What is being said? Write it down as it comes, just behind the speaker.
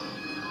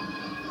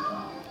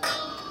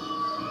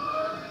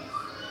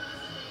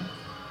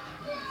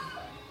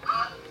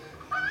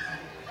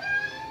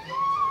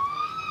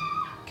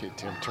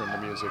Tim turn the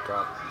music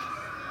off.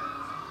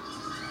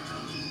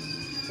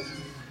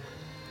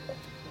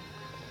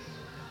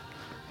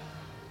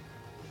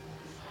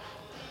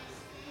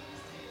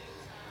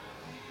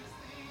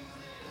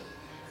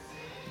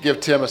 Give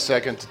Tim a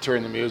second to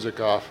turn the music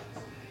off.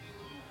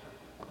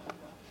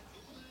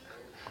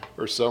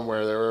 Or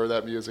somewhere there, wherever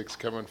that music's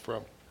coming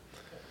from.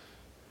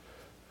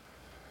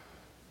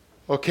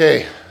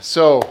 Okay,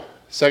 so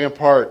second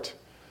part,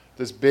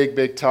 this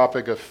big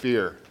topic of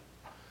fear.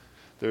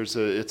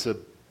 It's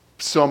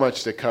so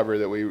much to cover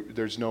that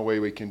there's no way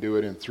we can do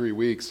it in 3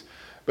 weeks.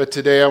 But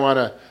today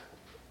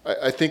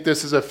I think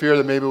this is a fear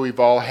that maybe we've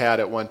all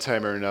had at one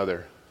time or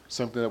another,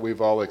 something that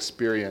we've all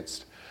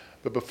experienced.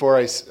 But before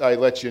I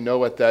let you know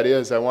what that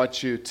is, I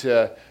want you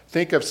to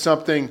think of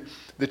something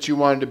that you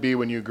wanted to be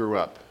when you grew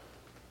up.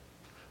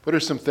 What are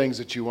some things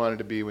that you wanted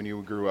to be when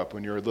you grew up,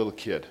 when you were a little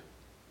kid?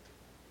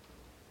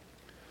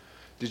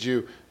 Did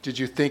you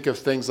think of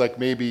things like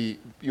maybe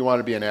you want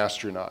to be an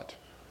astronaut?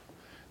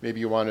 Maybe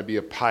you want to be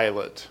a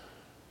pilot.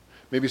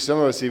 Maybe some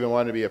of us even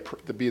want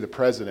to be the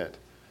president.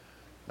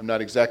 I'm not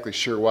exactly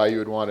sure why you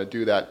would want to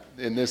do that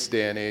in this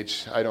day and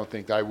age. I don't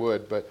think I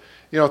would. But,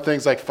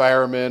 things like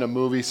fireman, a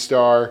movie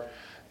star,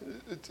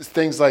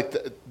 things like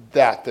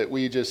that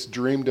we just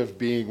dreamed of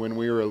being when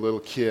we were a little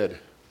kid.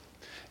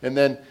 And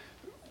then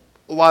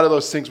a lot of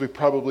those things, we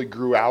probably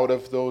grew out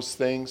of those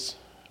things.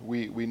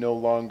 We no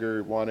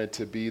longer wanted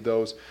to be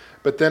those.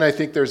 But then I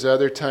think there's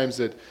other times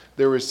that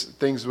there was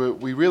things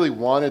we really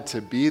wanted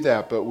to be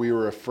that, but we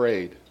were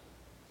afraid.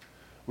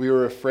 We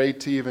were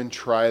afraid to even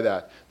try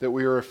that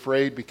we were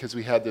afraid because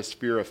we had this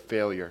fear of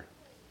failure.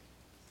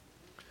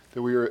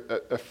 That we were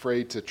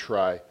afraid to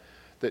try.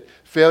 That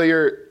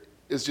failure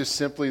is just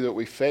simply that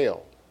we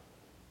fail.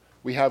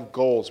 We have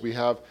goals, we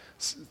have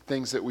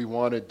things that we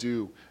want to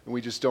do, and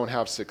we just don't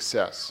have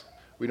success.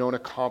 We don't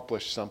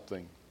accomplish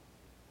something,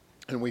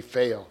 and we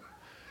fail.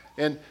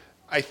 And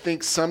I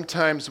think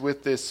sometimes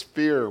with this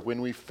fear,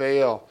 when we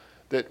fail,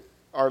 that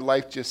our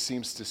life just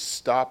seems to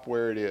stop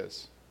where it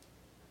is.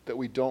 That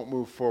we don't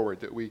move forward,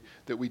 that we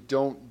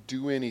don't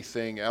do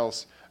anything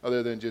else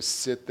other than just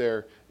sit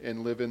there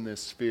and live in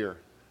this fear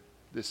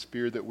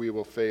that we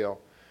will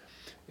fail.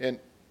 And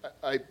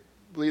I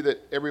believe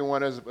that every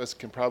one of us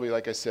can probably,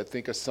 like I said,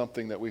 think of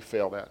something that we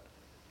failed at.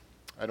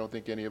 I don't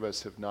think any of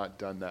us have not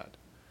done that.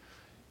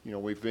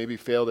 We've maybe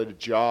failed at a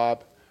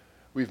job.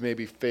 We've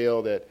maybe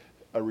failed at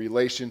a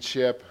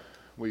relationship.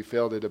 We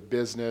failed at a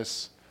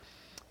business.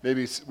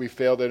 Maybe we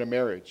failed at a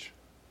marriage.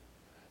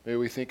 Maybe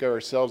we think of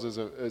ourselves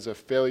as a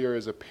failure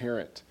as a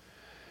parent.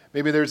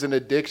 Maybe there's an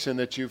addiction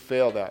that you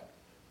failed at.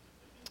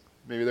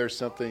 Maybe there's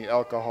something,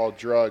 alcohol,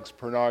 drugs,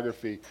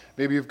 pornography.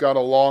 Maybe you've got a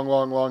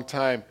long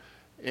time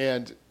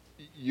and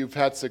you've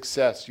had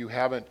success. You've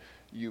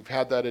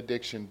had that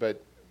addiction, but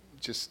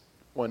just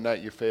one night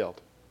you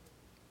failed.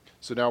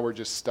 So now we're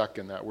just stuck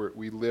in that.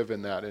 We live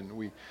in that,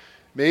 and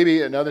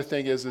maybe another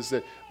thing is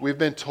that we've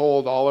been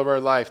told all of our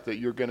life that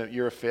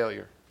you're a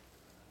failure.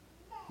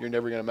 You're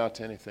never going to amount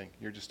to anything.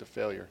 You're just a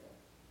failure.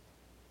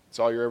 It's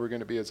all you're ever going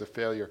to be is a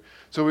failure.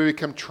 So we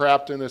become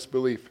trapped in this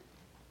belief.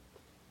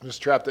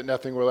 Just trapped that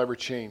nothing will ever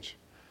change.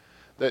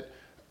 That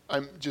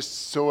I'm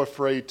just so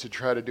afraid to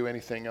try to do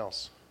anything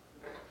else.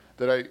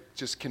 That I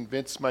just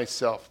convince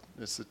myself,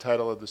 it's the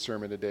title of the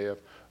sermon today, of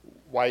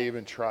why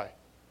even try?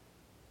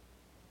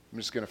 I'm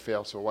just going to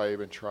fail, so why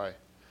even try?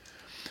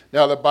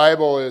 Now the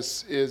Bible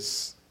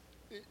it's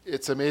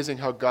amazing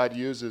how God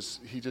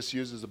he just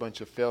uses a bunch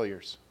of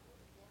failures.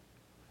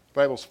 The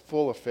Bible's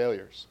full of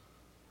failures,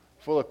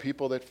 full of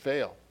people that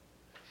fail.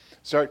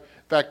 In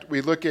fact,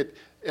 we look at,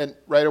 and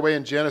right away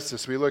in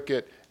Genesis, we look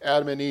at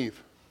Adam and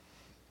Eve.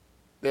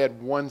 They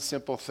had one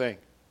simple thing.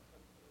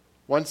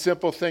 One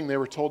simple thing they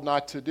were told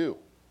not to do.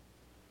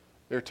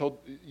 They were told,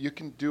 you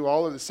can do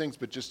all of these things,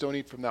 but just don't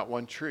eat from that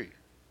one tree.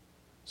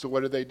 So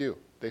what did they do?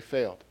 They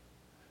failed.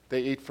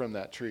 They ate from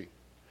that tree.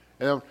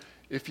 And then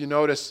if you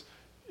notice,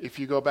 if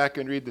you go back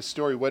and read the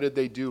story, what did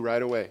they do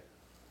right away?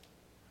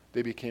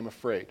 They became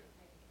afraid.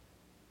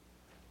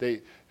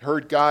 They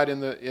heard God in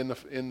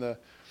the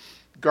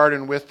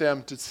garden with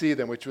them to see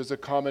them, which was a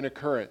common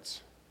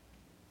occurrence.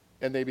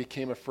 And they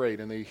became afraid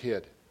and they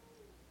hid.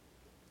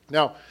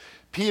 Now,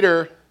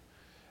 Peter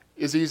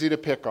is easy to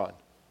pick on.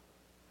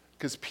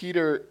 Because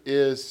Peter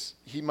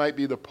he might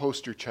be the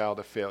poster child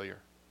of failure.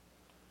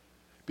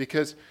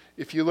 Because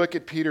if you look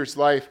at Peter's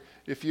life,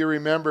 if you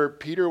remember,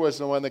 Peter was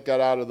the one that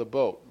got out of the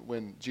boat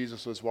when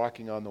Jesus was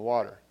walking on the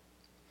water.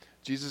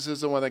 Jesus is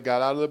the one that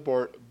got out of the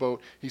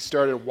boat.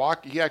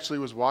 He actually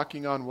was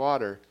walking on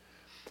water,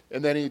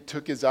 and then he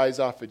took his eyes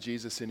off of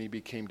Jesus and he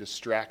became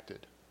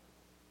distracted.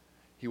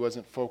 He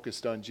wasn't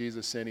focused on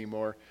Jesus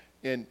anymore,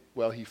 and,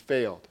 he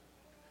failed.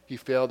 He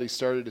failed, he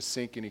started to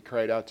sink, and he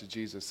cried out to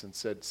Jesus and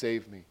said,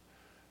 "Save me,"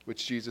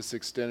 which Jesus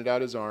extended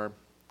out his arm,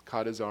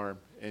 caught his arm,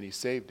 and he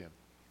saved him.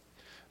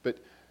 But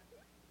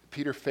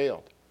Peter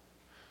failed.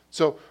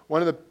 So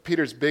one of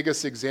Peter's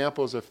biggest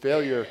examples of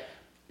failure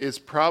is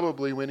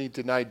probably when he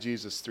denied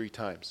Jesus 3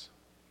 times.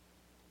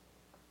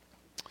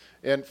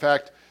 In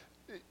fact,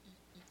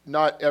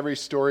 not every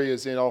story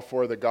is in all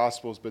four of the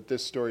Gospels, but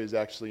this story is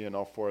actually in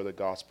all four of the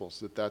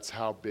Gospels, that's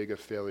how big a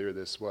failure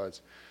this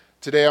was.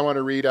 Today I want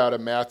to read out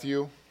of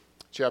Matthew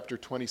chapter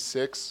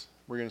 26.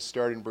 We're going to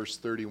start in verse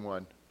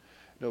 31.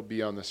 It'll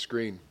be on the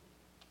screen.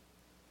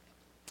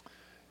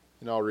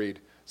 And I'll read.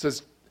 It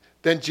says,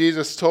 "Then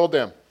Jesus told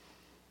them,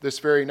 'This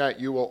very night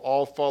you will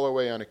all fall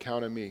away on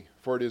account of me,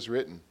 for it is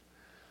written,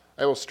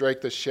 I will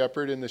strike the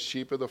shepherd and the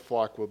sheep of the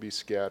flock will be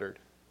scattered.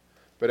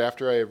 But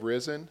after I have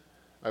risen,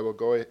 I will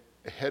go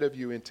ahead of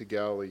you into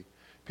Galilee.'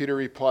 Peter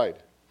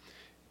replied,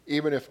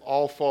 'Even if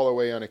all fall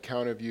away on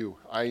account of you,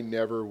 I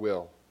never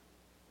will.'"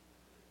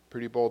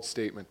 Pretty bold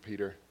statement,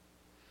 Peter.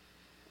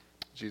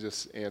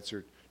 Jesus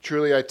answered,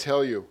 "Truly I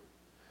tell you,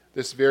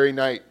 this very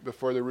night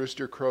before the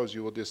rooster crows,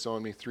 you will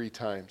disown me 3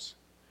 times.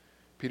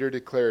 Peter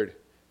declared,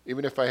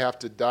 "Even if I have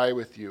to die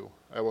with you,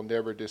 I will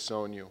never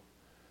disown you."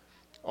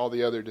 All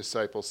the other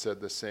disciples said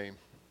the same.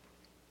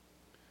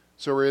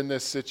 So we're in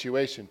this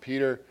situation.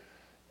 Peter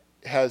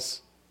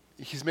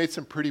he's made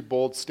some pretty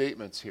bold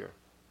statements here.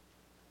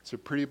 Some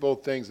pretty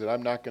bold things that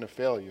I'm not going to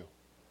fail you.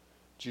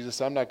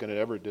 Jesus, I'm not going to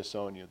ever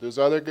disown you. Those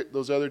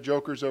other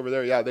jokers over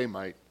there, yeah, they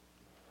might,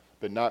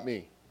 but not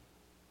me.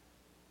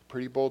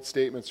 Pretty bold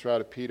statements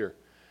out of Peter.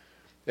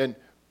 And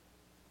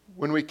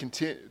when we'll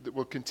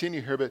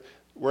continue here, but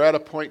we're at a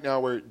point now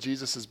where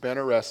Jesus has been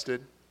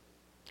arrested.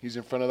 He's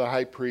in front of the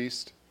high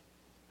priest.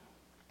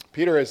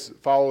 Peter has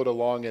followed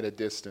along at a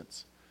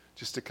distance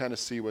just to kind of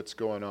see what's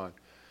going on.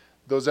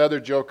 Those other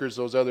jokers,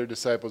 those other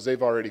disciples,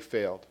 they've already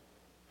failed.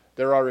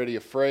 They're already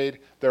afraid.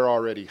 They're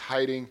already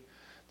hiding.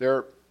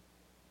 They're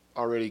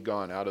already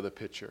gone out of the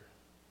picture.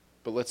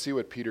 But let's see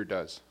what Peter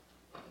does.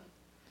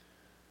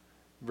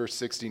 Verse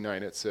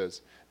 69, it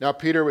says, "Now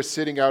Peter was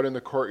sitting out in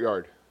the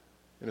courtyard,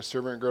 and a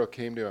servant girl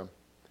came to him.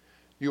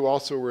 'You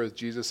also were with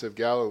Jesus of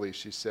Galilee,'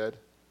 she said.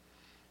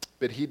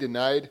 But he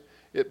denied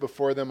it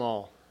before them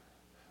all.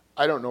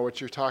 'I don't know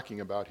what you're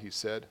talking about,' he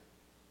said."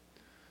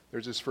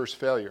 There's his first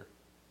failure.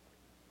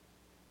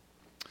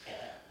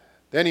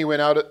 Then he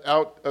went out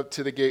up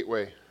to the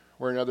gateway,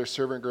 where another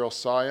servant girl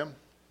saw him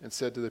and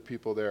said to the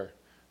people there,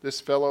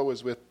 "This fellow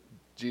was with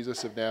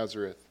Jesus of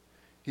Nazareth."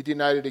 He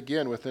denied it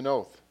again with an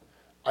oath.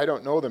 "I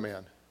don't know the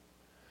man."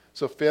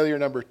 So failure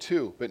number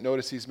 2, but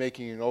notice he's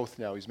making an oath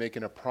now. He's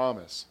making a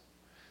promise.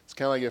 It's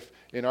kind of like if,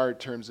 in our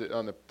terms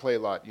on the play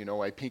lot,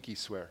 I pinky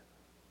swear.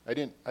 I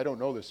don't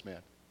know this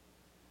man.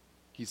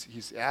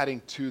 He's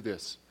adding to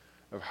this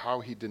of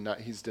how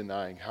he's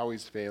denying, how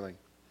he's failing.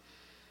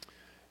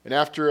 And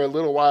after a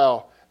little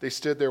while, they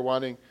stood there,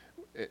 went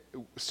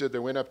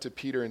up to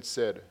Peter and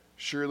said,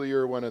 "Surely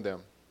you're one of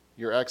them.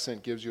 Your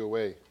accent gives you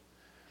away."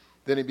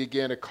 Then he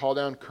began to call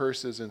down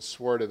curses and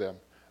swore to them,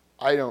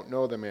 "I don't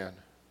know the man."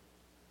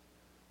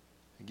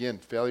 Again,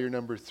 failure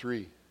number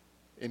 3.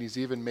 And he's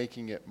even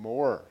making it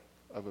more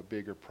of a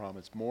bigger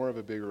promise, more of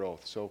a bigger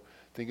oath. So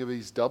think of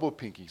these double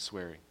pinky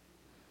swearing.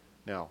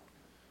 Now,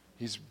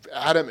 he's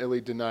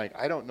adamantly denying,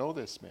 "I don't know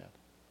this man."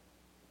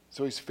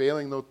 So he's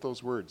failing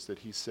those words that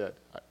he said,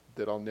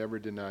 that "I'll never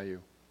deny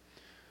you."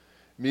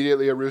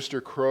 Immediately a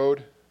rooster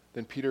crowed.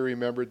 Then Peter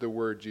remembered the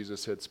word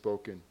Jesus had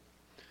spoken.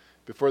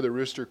 "Before the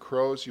rooster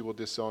crows, you will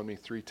disown me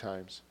 3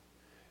 times.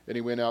 And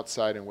he went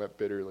outside and wept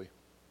bitterly.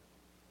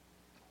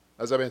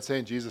 As I've been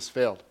saying, Jesus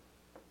failed.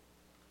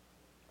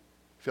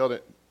 Failed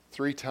it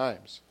 3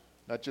 times.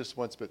 Not just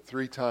once, but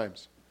 3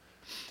 times.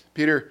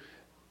 Peter,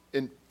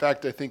 in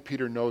fact, I think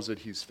Peter knows that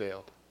he's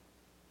failed.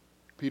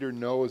 Peter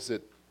knows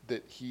that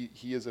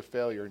he is a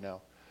failure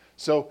now.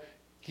 So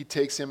he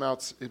takes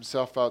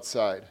himself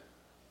outside.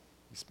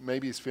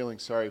 Maybe he's feeling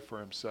sorry for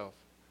himself.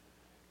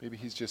 Maybe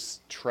he's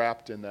just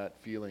trapped in that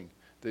feeling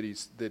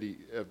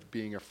of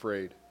being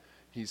afraid.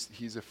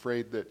 He's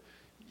afraid that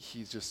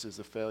he just is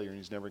a failure and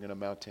he's never going to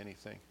amount to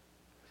anything.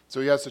 So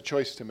he has a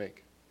choice to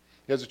make.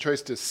 He has a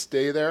choice to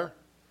stay there,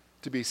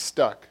 to be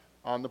stuck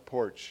on the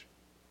porch,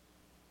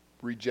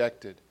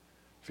 rejected,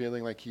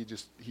 feeling like he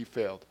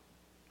failed.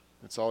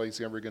 That's all he's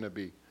ever going to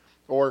be.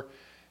 Or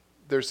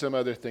there's some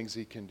other things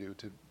he can do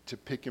to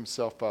pick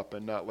himself up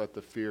and not let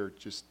the fear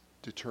just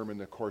determine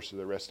the course of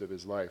the rest of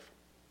his life.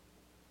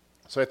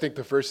 So I think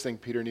the first thing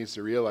Peter needs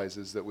to realize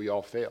is that we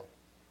all fail.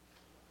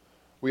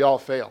 We all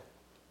fail.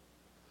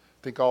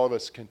 I think all of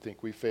us can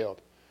think we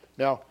failed.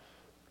 Now,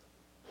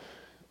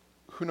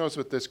 who knows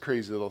what this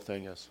crazy little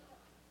thing is?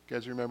 You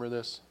guys remember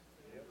this?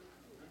 Yep.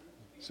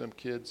 Some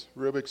kids?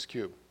 Rubik's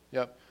Cube.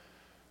 Yep.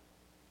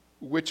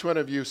 Which one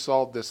of you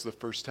solved this the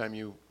first time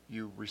you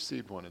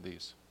received one of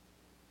these?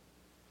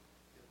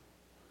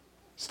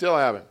 Still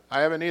haven't.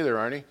 I haven't either,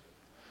 Arnie.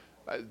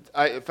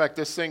 In fact,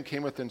 this thing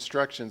came with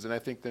instructions, and I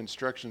think the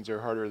instructions are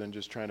harder than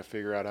just trying to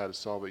figure out how to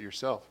solve it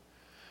yourself.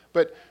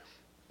 But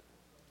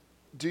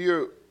do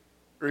you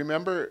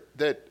remember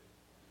that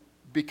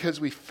because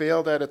we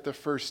failed at it the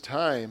first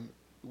time,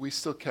 we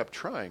still kept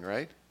trying,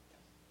 right?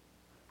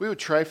 We would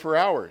try for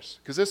hours.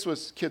 Because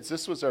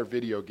this was our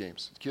video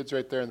games. Kids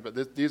right there,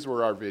 but these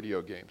were our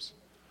video games.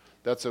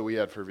 That's what we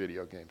had for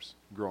video games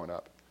growing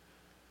up.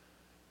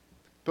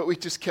 But we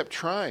just kept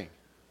trying.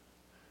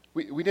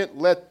 We didn't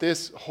let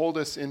this hold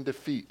us in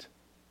defeat,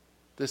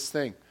 this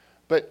thing.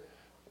 But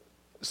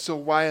so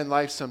why in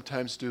life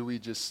sometimes do we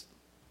just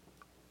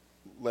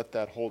let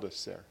that hold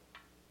us there?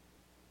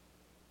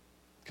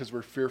 Because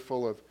we're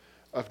fearful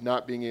of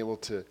not being able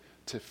to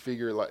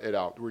figure it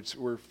out.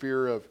 We're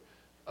fear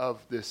of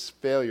this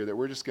failure, that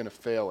we're just going to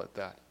fail at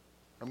that.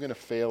 I'm going to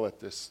fail at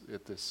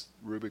this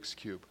Rubik's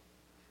Cube,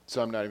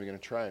 so I'm not even going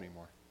to try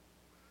anymore.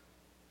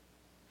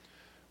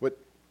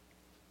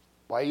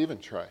 Why even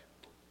try?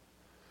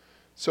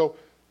 So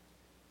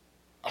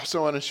I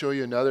also want to show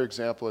you another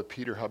example of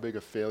Peter, how big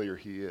a failure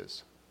he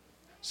is.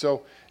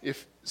 So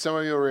if some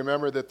of you will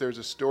remember that there's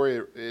a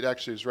story, it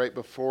actually is right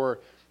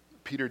before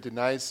Peter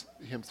denies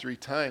him 3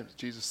 times,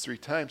 Jesus 3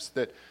 times,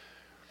 that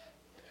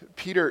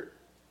Peter,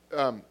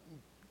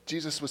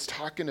 Jesus was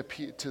talking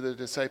to the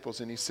disciples,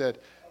 and he said,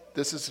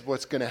 this is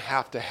what's going to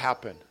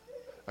happen.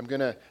 I'm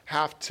going to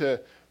have to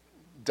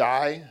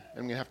die.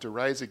 I'm going to have to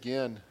rise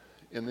again.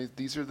 And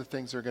these are the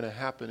things that are going to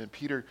happen. And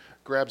Peter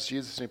grabs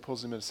Jesus and he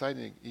pulls him aside,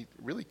 and he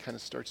really kind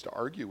of starts to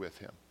argue with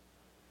him,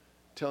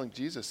 telling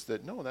Jesus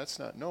that, no, that's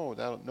not,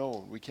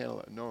 no, we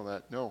can't,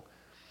 no.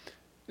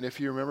 And if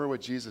you remember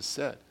what Jesus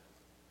said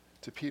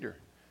to Peter,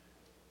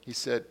 he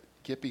said,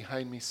 get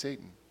behind me,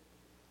 Satan.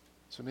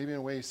 So maybe in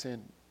a way he's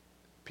saying,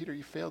 Peter,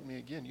 you failed me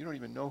again. You don't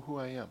even know who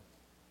I am.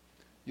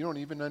 You don't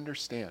even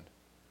understand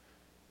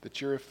that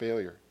you're a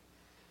failure.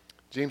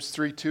 James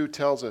 3:2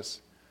 tells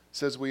us,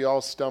 says we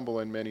all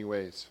stumble in many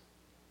ways.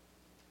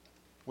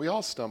 We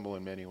all stumble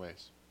in many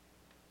ways.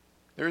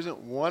 There isn't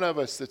one of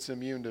us that's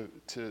immune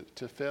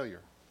to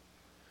failure.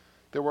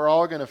 That we're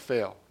all going to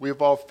fail.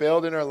 We've all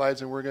failed in our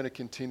lives, and we're going to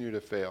continue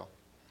to fail.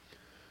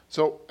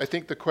 So I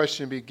think the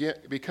question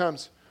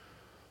becomes,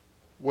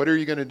 what are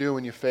you going to do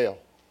when you fail?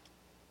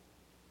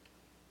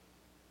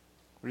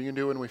 What are you going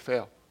to do when we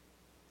fail?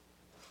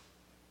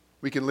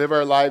 We can live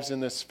our lives in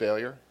this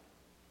failure,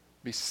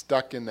 be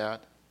stuck in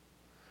that.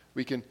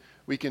 We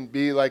can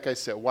be, like I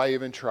said, why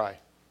even try?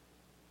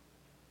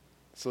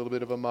 It's a little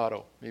bit of a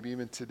motto. Maybe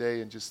even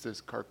today in just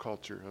this car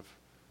culture of,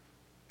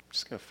 I'm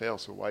just going to fail,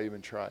 so why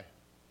even try?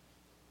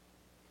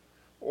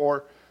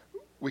 Or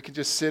we can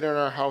just sit in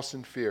our house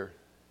in fear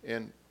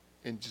and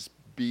just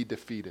be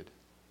defeated.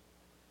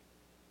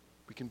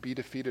 We can be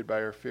defeated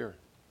by our fear.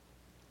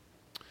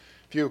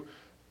 If you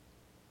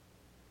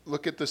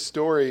look at the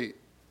story,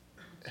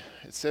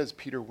 it says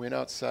Peter went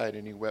outside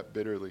and he wept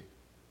bitterly.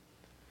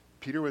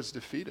 Peter was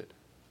defeated.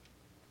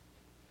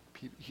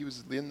 He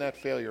was in that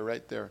failure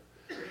right there.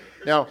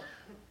 Now,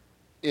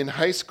 in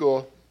high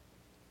school,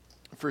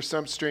 for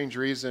some strange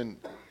reason,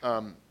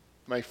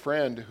 my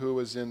friend who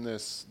was in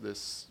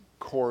this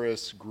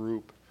chorus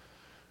group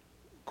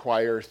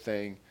choir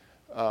thing,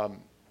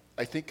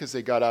 I think because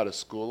they got out of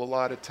school a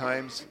lot of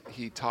times,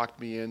 he talked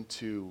me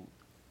into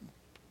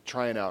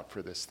trying out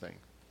for this thing.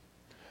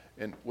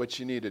 And what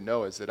you need to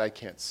know is that I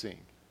can't sing.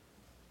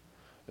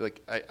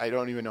 Like, I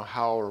don't even know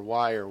how or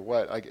why or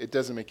what. It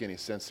doesn't make any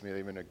sense to me. I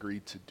even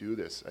agreed to do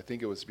this. I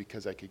think it was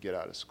because I could get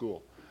out of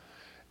school.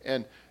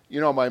 And,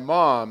 my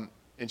mom,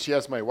 and she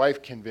has my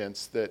wife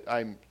convinced that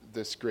I'm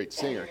this great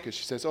singer, because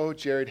she says, oh,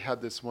 Jared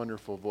had this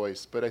wonderful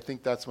voice. But I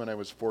think that's when I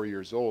was 4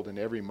 years old, and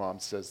every mom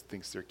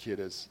thinks their kid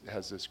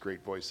has this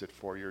great voice at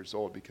 4 years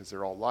old, because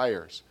they're all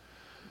liars.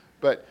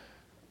 But,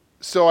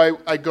 so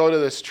I go to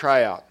this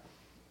tryout,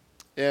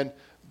 and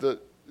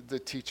the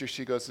teacher,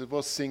 she goes,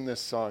 well, sing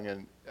this song.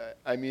 And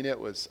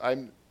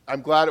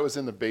I'm glad it was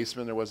in the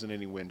basement. There wasn't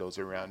any windows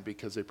around,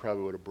 because they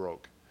probably would have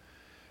broke.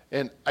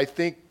 And I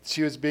think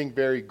she was being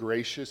very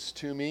gracious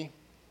to me,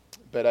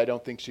 but I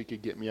don't think she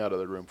could get me out of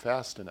the room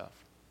fast enough.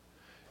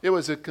 It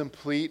was a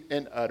complete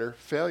and utter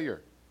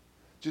failure.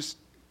 Just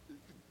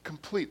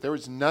complete. There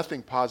was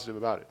nothing positive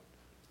about it.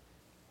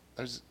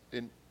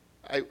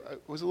 I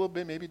was a little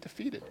bit maybe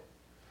defeated.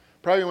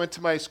 Probably went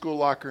to my school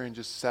locker and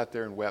just sat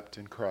there and wept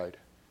and cried,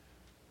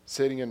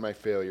 sitting in my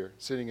failure,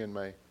 sitting in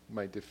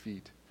my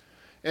defeat.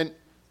 And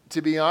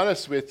to be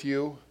honest with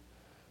you,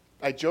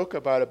 I joke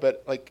about it,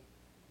 but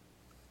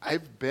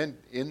I've been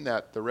in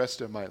that the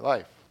rest of my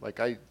life.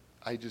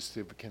 I just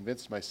have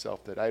convinced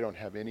myself that I don't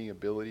have any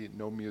ability,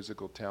 no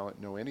musical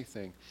talent, no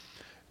anything.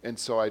 And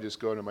so I just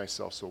go to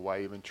myself, so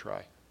why even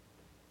try?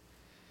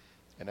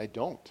 And I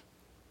don't.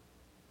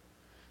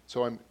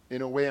 So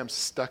in a way, I'm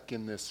stuck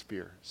in this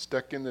fear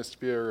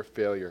of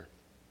failure.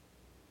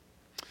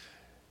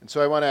 And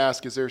so I want to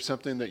ask, is there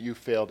something that you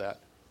failed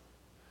at?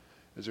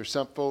 Is there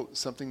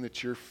something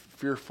that you're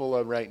fearful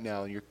of right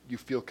now, and you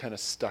feel kind of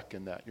stuck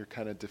in that? You're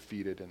kind of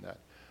defeated in that.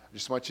 I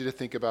just want you to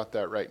think about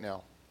that right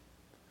now.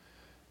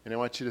 And I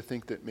want you to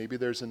think that maybe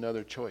there's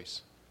another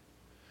choice.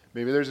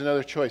 Maybe there's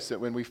another choice, that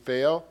when we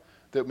fail,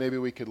 that maybe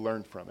we could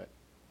learn from it.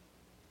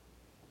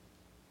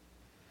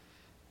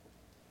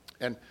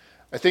 And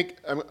I think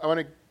I want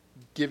to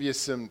give you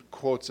some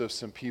quotes of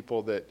some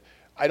people that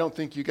I don't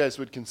think you guys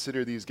would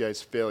consider these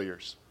guys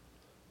failures.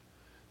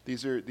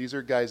 These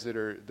are guys that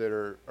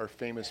are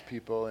famous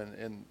people,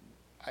 and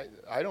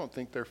I don't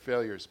think they're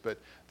failures, but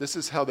this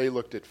is how they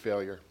looked at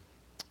failure.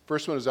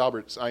 First one is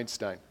Albert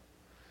Einstein.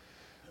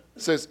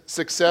 It says,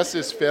 success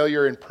is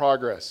failure in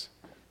progress.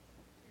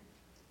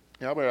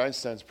 Albert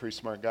Einstein's a pretty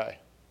smart guy.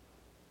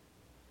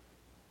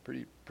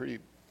 Pretty,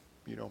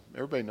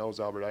 everybody knows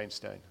Albert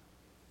Einstein.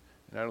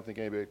 And I don't think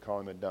anybody would call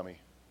him a dummy.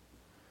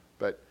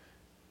 But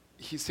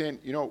he's saying,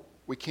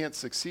 we can't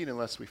succeed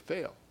unless we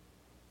fail.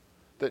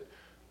 That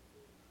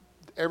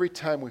every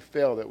time we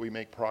fail that we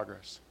make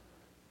progress.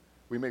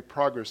 We make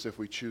progress if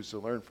we choose to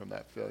learn from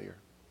that failure.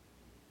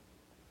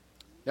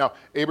 Now,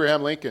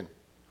 Abraham Lincoln.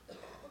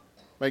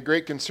 My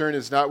great concern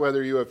is not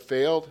whether you have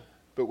failed,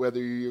 but whether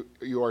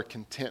you are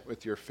content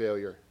with your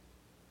failure.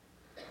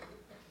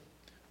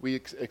 We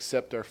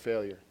accept our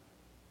failure.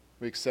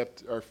 We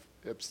accept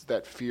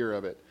that fear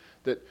of it,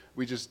 that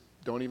we just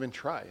don't even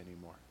try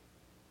anymore.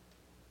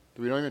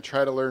 That we don't even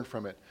try to learn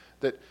from it.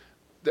 That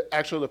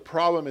actually the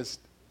problem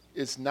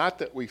is not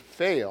that we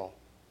fail.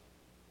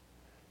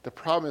 The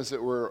problem is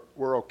that we're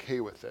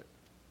okay with it.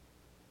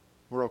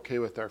 We're okay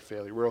with our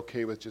failure. We're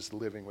okay with just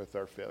living with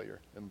our failure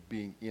and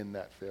being in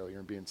that failure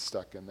and being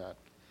stuck in that.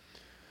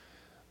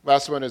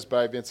 Last one is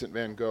by Vincent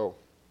van Gogh.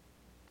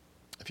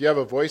 If you have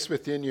a voice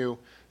within you,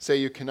 say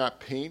you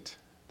cannot paint,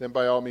 then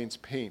by all means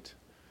paint,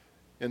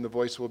 and the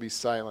voice will be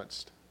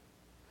silenced.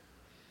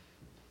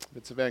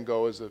 Vincent van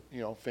Gogh is a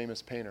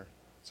famous painter.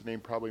 It's a name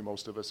probably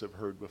most of us have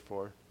heard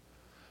before.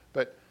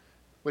 But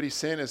what he's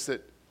saying is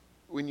that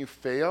when you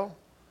fail,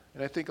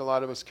 and I think a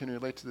lot of us can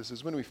relate to this,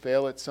 is when we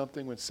fail at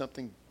something, when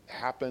something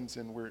happens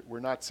and we're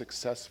not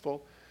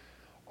successful,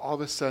 all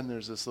of a sudden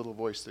there's this little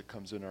voice that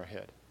comes in our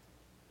head.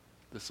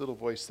 This little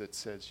voice that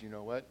says, you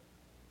know what?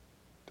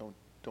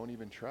 Don't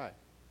even try,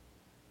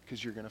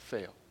 because you're going to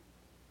fail.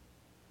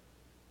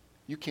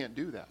 You can't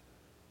do that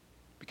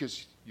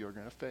because you're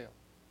going to fail.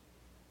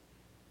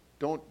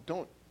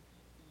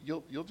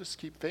 You'll just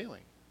keep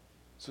failing.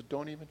 So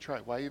don't even try.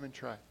 Why even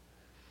try?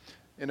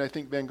 And I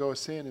think Van Gogh is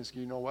saying is,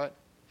 you know what?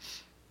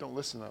 Don't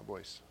listen to that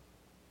voice.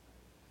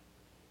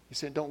 He's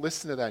saying, don't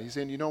listen to that. He's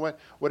saying, you know what?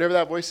 Whatever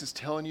that voice is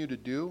telling you to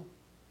do,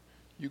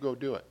 you go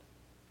do it.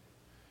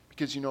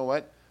 Because you know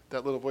what?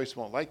 That little voice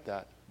won't like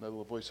that. That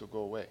little voice will go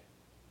away.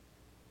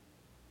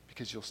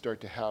 Because you'll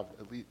start to have,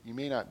 at least, you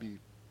may not be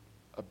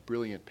a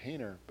brilliant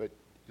painter, but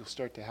you'll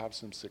start to have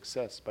some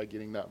success by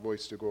getting that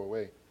voice to go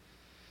away.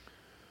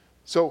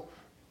 So,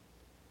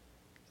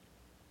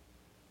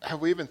 have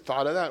we even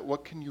thought of that?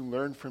 What can you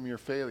learn from your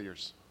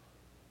failures?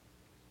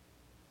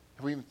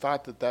 Have we even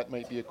thought that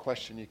might be a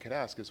question you could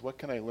ask, is what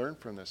can I learn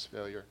from this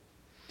failure?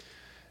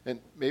 And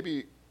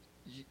maybe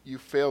you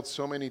failed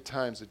so many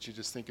times that you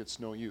just think it's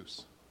no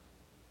use.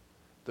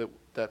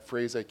 That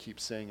phrase I keep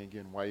saying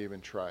again, why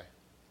even try?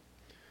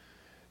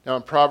 Now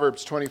in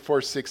Proverbs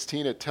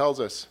 24:16 it tells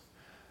us,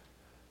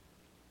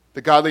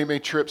 the godly may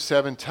trip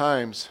 7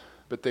 times,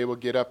 but they will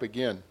get up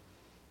again.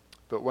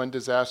 But one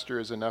disaster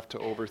is enough to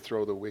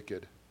overthrow the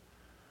wicked.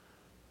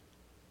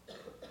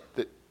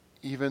 That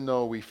even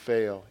though we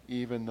fail,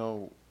 even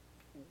though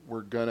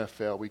we're going to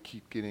fail, we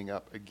keep getting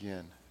up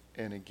again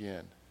and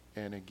again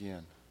and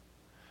again.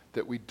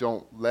 That we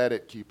don't let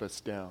it keep us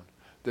down.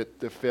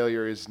 That the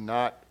failure is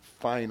not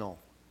final.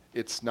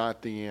 It's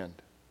not the end.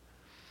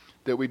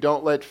 That we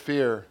don't let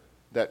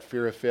that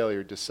fear of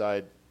failure,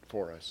 decide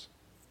for us.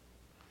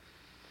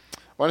 I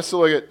want us to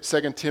look at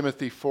 2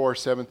 Timothy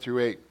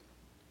 4:7-8. It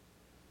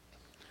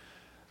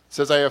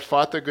says, I have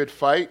fought the good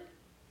fight.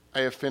 I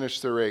have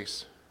finished the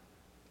race.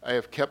 I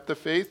have kept the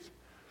faith.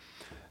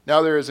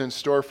 Now there is in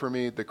store for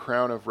me the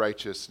crown of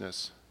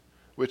righteousness,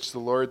 which the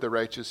Lord, the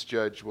righteous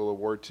judge, will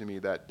award to me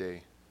that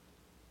day.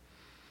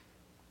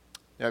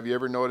 Now, have you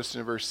ever noticed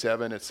in verse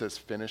 7 it says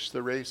finish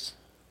the race?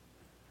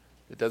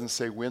 It doesn't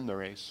say win the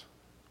race.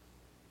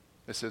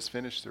 It says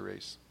finish the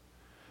race.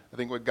 I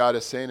think what God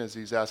is saying is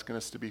he's asking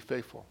us to be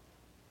faithful.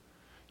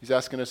 He's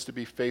asking us to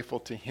be faithful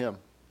to him.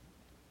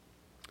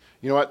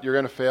 You know what? You're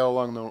going to fail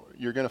along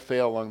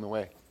the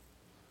way.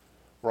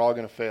 We're all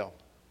going to fail.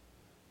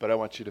 But I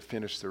want you to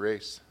finish the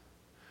race.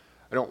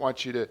 I don't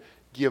want you to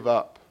give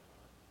up.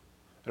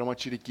 I don't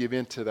want you to give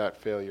in to that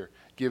failure.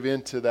 Give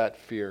in to that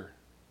fear.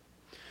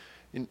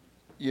 And,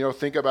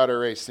 think about a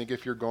race. Think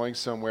if you're going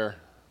somewhere.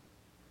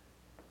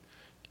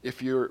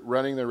 If you're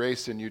running the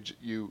race and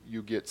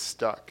you get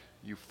stuck,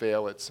 you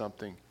fail at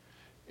something,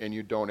 and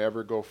you don't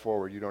ever go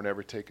forward, you don't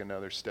ever take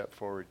another step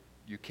forward,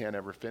 you can't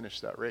ever finish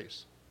that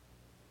race.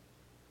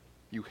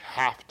 You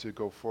have to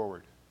go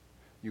forward.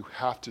 You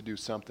have to do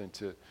something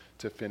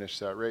to finish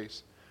that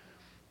race.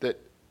 That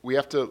we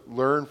have to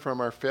learn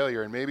from our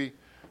failure, and maybe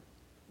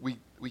we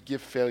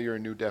give failure a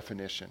new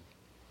definition.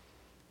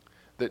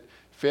 That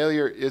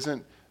failure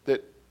isn't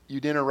that you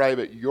didn't arrive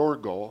at your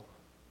goal.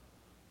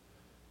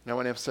 And I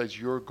want to emphasize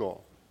your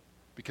goal,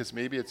 because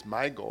maybe it's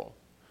my goal.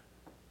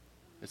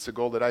 It's a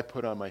goal that I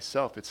put on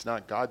myself. It's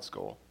not God's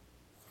goal.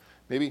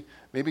 Maybe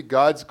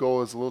God's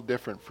goal is a little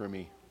different for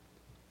me.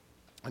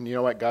 And you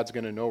know what? God's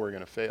going to know we're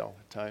going to fail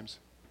at times.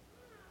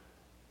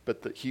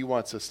 But he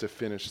wants us to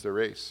finish the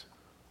race.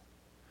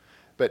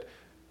 But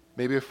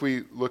maybe if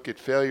we look at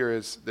failure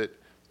as that,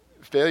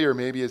 failure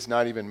maybe is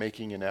not even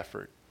making an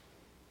effort.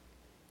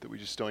 That we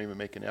just don't even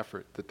make an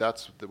effort.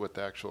 That's what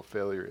the actual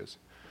failure is.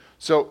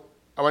 So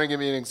I want to give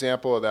you an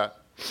example of that.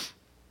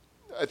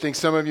 I think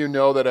some of you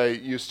know that I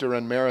used to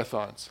run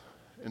marathons.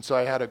 And so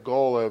I had a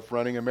goal of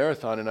running a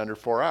marathon in under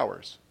 4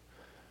 hours.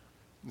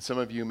 And some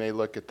of you may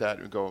look at that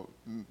and go,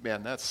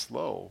 man, that's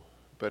slow.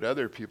 But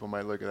other people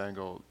might look at that and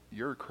go,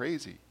 you're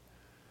crazy.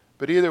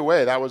 But either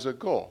way, that was a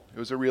goal. It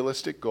was a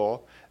realistic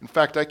goal. In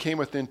fact, I came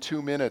within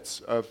 2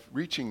 minutes of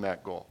reaching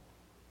that goal.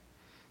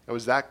 I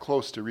was that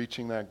close to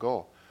reaching that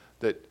goal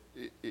that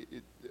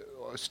it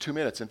was 2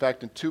 minutes. In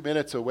fact, in 2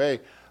 minutes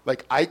away,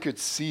 like I could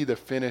see the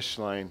finish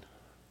line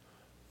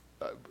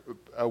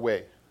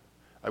away.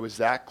 I was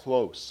that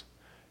close.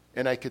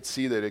 And I could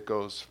see that it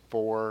goes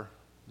 4,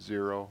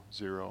 0,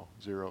 0,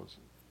 0.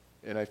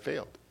 And I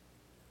failed.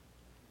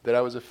 That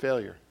I was a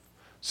failure.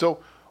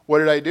 So what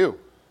did I do?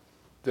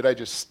 Did I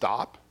just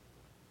stop?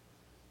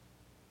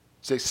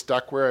 Stay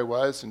stuck where I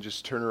was and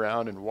just turn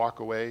around and walk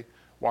away,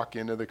 walk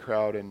into the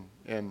crowd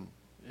and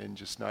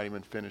just not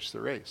even finish the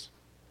race?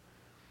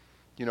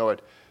 You know,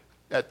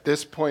 at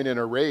this point in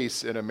a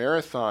race, in a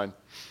marathon,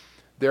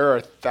 there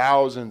are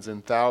thousands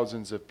and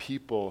thousands of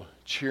people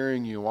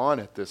cheering you on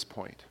at this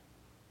point.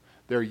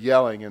 They're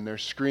yelling and they're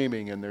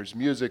screaming and there's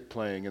music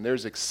playing and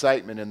there's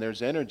excitement and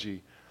there's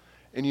energy.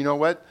 And you know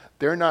what?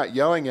 They're not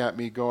yelling at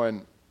me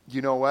going,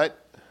 you know what,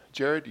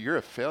 Jared, you're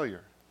a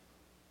failure.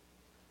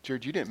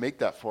 Jared, you didn't make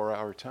that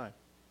 4-hour time.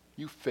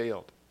 You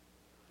failed.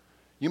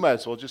 You might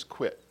as well just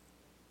quit.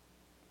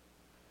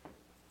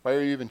 Why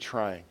are you even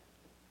trying?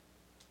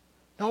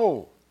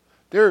 No,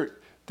 they're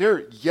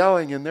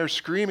yelling and they're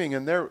screaming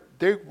and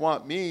they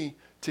want me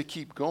to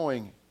keep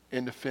going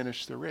and to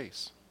finish the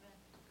race.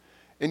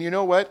 And you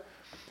know what?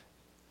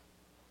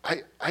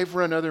 I've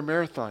run other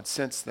marathons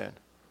since then,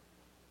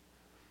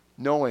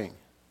 knowing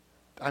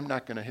I'm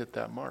not going to hit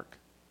that mark,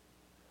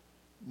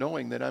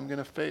 knowing that I'm going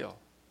to fail.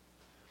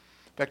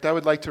 In fact, I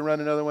would like to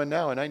run another one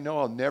now, and I know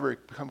I'll never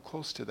come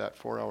close to that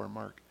 4-hour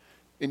mark.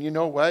 And you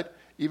know what?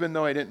 Even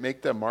though I didn't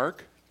make that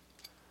mark,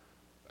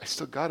 I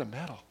still got a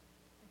medal.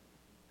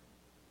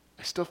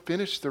 I still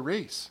finished the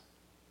race.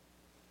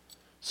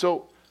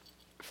 So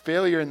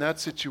failure in that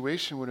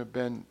situation would have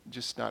been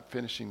just not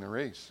finishing the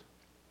race.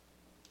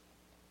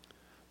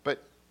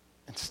 But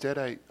instead,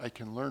 I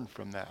can learn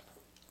from that.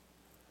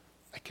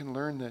 I can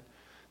learn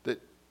that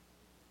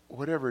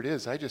whatever it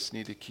is, I just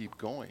need to keep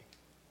going.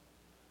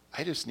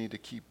 I just need to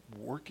keep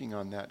working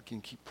on that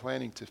and keep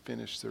planning to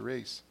finish the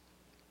race.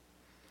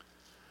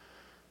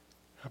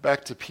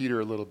 Back to Peter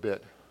a little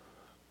bit.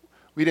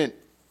 We didn't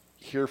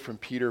hear from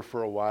Peter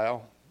for a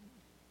while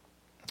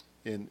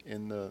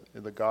in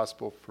the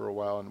gospel for a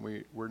while, and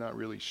we're not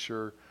really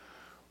sure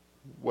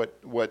what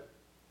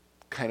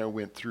kind of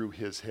went through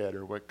his head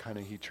or what kind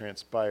of he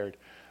transpired.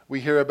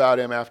 We hear about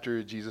him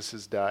after Jesus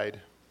has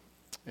died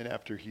and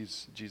after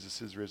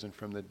Jesus is risen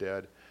from the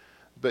dead.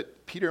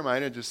 But Peter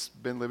might have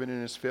just been living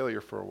in his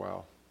failure for a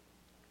while,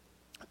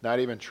 not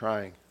even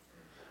trying.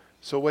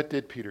 So what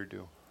did Peter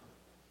do?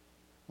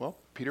 Well,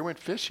 Peter went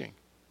fishing,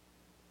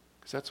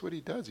 because that's what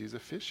he does. He's a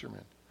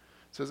fisherman.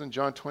 It says in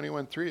John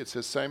 21:3, it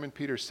says, Simon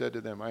Peter said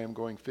to them, I am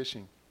going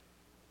fishing.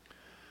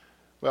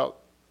 Well,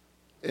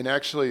 and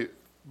actually,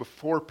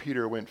 before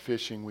Peter went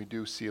fishing, we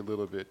do see a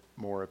little bit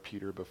more of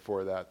Peter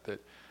before that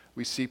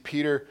we see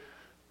Peter,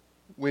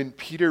 when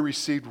Peter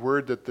received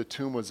word that the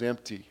tomb was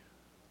empty,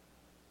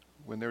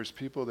 when there was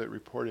people that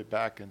reported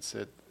back and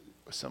said,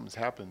 something's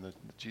happened, that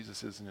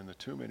Jesus isn't in the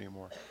tomb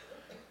anymore.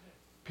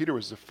 Peter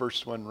was the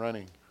first one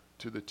running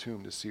to the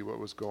tomb to see what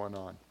was going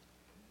on.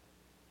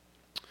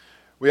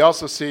 We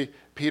also see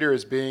Peter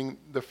as being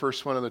the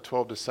first one of the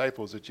 12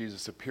 disciples that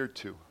Jesus appeared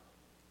to.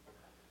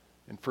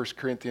 In 1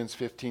 Corinthians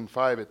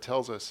 15:5, it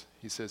tells us,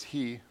 he says,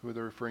 he, who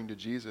they're referring to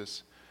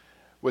Jesus,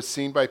 was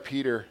seen by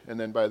Peter and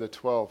then by the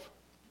 12.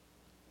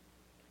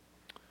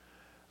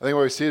 I think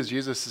what we see is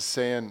Jesus is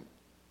saying,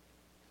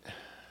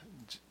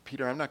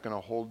 Peter, I'm not going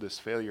to hold this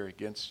failure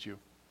against you.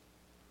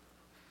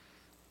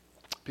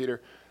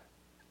 Peter,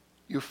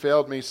 you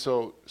failed me,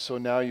 so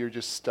now you're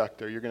just stuck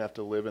there. You're going to have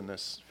to live in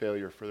this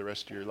failure for the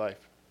rest of your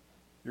life.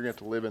 You're going to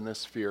have to live in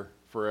this fear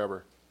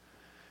forever.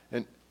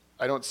 And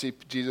I don't see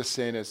Jesus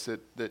saying this,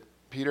 that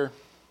Peter,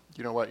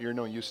 you know what, you're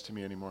no use to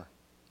me anymore.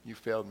 You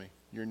failed me.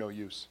 You're no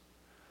use.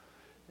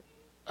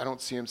 I don't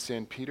see him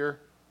saying, Peter,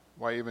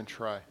 why even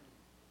try?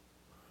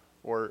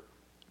 Or,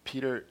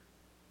 Peter,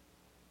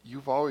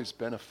 you've always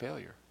been a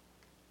failure.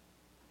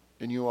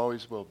 And you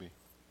always will be.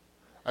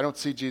 I don't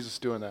see Jesus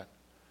doing that.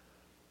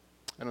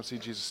 I don't see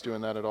Jesus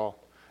doing that at all.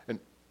 And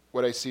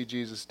what I see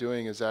Jesus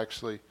doing is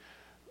actually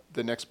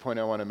the next point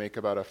I want to make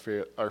about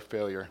our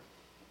failure.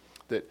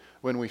 That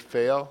when we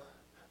fail,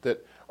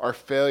 that our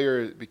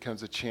failure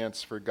becomes a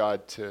chance for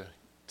God to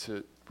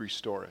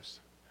restore us.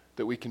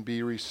 That we can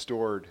be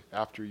restored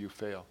after you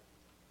fail.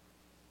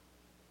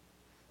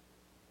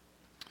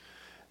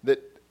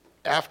 That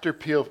after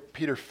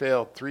Peter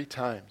failed 3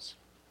 times,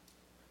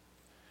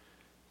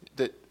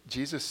 that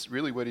Jesus,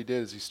 really what he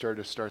did is he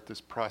started to start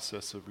this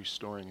process of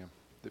restoring him.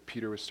 That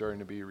Peter was starting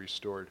to be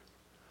restored.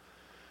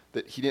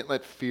 That he didn't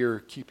let fear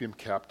keep him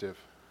captive.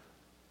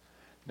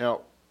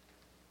 Now,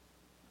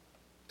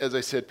 as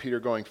I said, Peter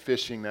going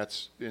fishing,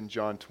 that's in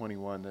John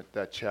 21,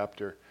 that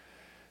chapter.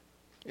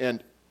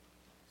 And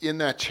in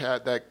that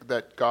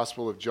that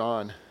Gospel of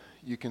John,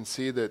 you can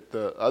see that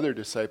the other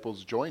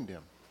disciples joined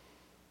him.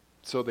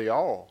 So they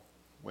all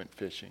went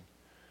fishing.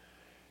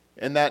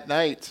 And that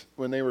night,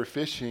 when they were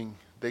fishing,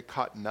 they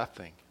caught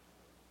nothing.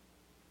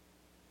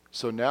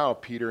 So now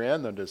Peter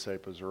and the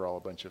disciples are all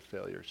a bunch of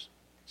failures.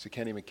 So they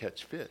can't even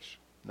catch fish.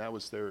 And that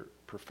was their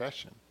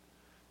profession.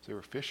 So they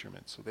were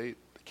fishermen. So they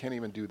can't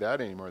even do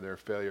that anymore. They're a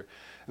failure.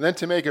 And then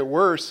to make it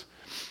worse,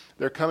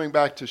 they're coming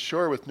back to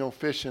shore with no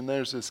fish, and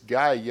there's this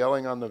guy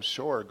yelling on the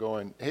shore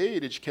going, "Hey,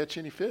 did you catch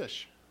any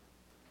fish?"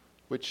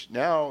 Which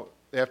now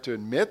they have to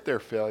admit their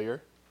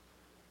failure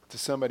to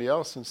somebody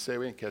else and say,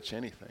 "We didn't catch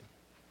anything."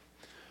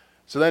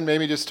 So then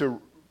maybe just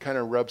to kind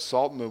of rub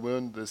salt in the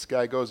wound, this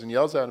guy goes and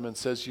yells at him and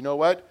says, "You know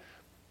what?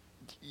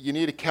 You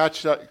need to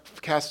cast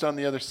on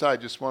the other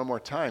side just one more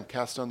time.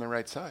 Cast on the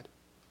right side."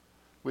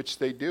 Which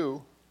they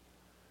do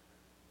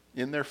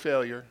in their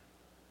failure,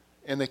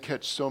 and they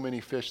catch so many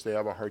fish they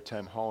have a hard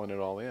time hauling it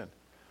all in.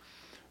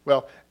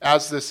 Well,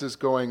 as this is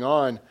going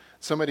on,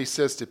 somebody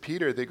says to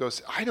Peter, they go,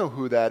 "I know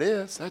who that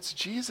is. That's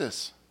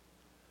Jesus."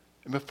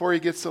 And before he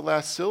gets the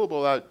last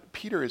syllable out,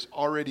 Peter is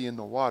already in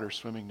the water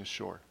swimming to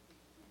shore.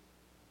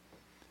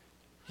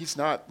 He's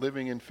not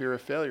living in fear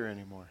of failure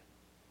anymore.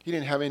 He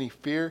didn't have any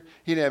fear.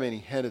 He didn't have any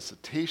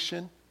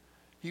hesitation.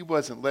 He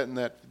wasn't letting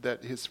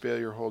that his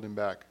failure hold him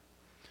back.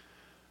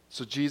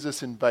 So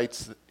Jesus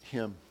invites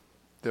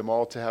them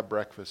all to have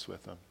breakfast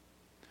with him.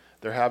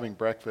 They're having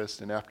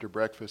breakfast, and after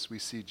breakfast, we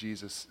see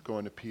Jesus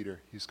going to Peter.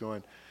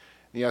 And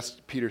he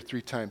asks Peter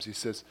 3 times. He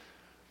says,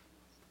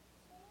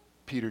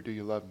 "Peter, do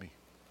you love me?"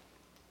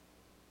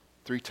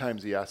 3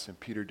 times he asks him,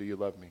 "Peter, do you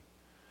love me?"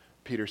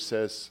 Peter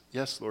says,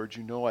 "Yes, Lord,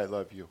 you know I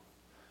love you."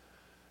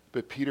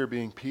 But Peter,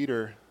 being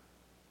Peter,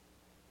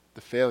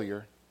 the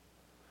failure,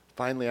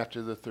 finally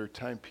after the 3rd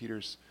time,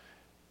 Peter's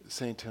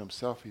saying to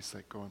himself, he's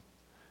like going,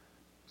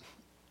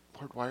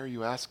 "Lord, why are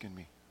you asking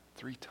me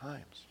 3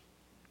 times?"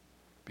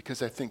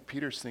 Because I think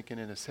Peter's thinking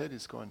in his head,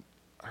 he's going,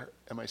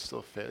 "Am I still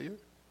a failure?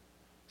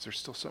 Is there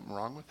still something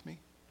wrong with me?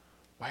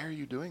 Why are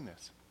you doing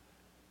this?"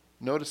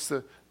 Notice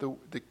the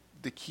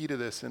key to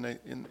this, and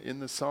in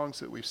the songs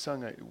that we've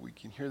sung, we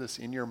can hear this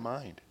in your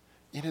mind.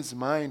 In his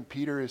mind,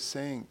 Peter is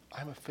saying,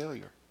 "I'm a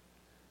failure."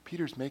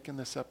 Peter's making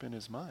this up in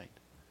his mind.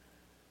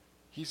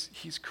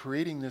 He's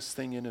creating this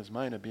thing in his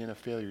mind of being a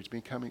failure.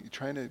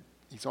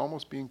 He's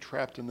almost being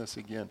trapped in this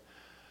again.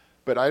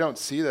 But I don't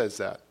see that as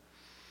that.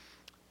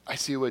 I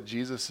see what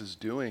Jesus is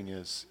doing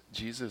is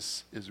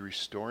Jesus is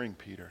restoring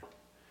Peter.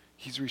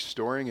 He's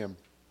restoring him.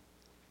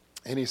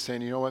 And he's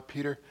saying, "You know what,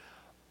 Peter?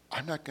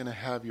 I'm not going to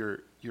have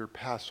your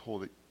past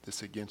hold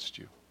this against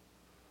you.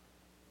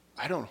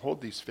 I don't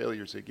hold these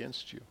failures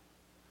against you.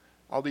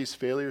 All these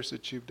failures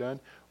that you've done,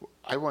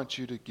 I want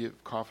you to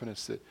give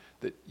confidence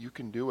that you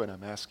can do what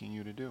I'm asking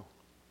you to do.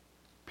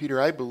 Peter,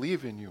 I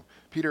believe in you.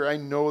 Peter, I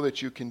know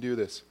that you can do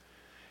this."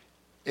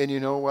 And you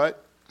know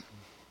what?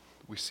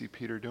 We see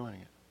Peter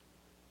doing it.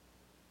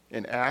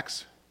 In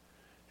Acts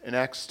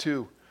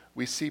 2,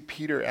 we see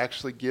Peter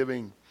actually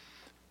giving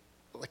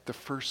like the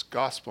first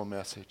gospel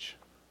message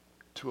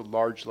to a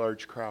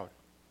large crowd.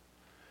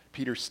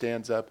 Peter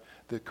stands up.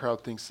 The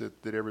crowd thinks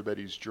that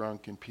everybody's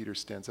drunk, and Peter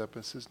stands up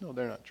and says, "No,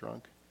 they're not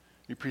drunk."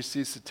 He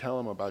proceeds to tell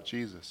them about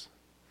Jesus.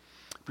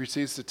 He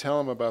proceeds to tell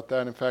them about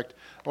that. In fact,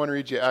 I want to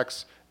read you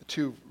Acts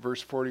 2,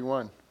 verse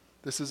 41.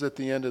 This is at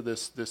the end of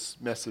this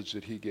message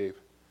that he gave.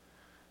 It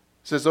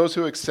says, "Those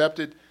who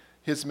accepted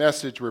his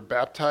message were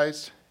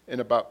baptized, and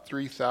about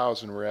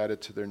 3,000 were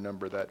added to their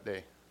number that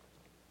day."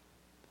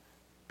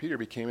 Peter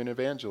became an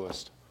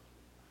evangelist.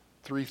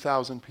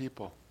 3,000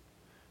 people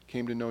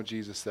came to know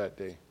Jesus that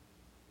day.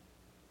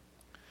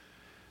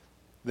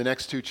 The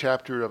next 2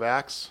 chapters of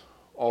Acts,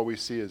 all we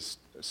see is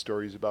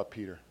stories about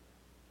Peter.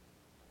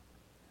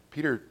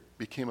 Peter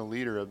became a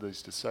leader of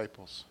these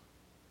disciples.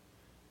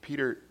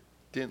 Peter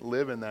didn't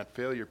live in that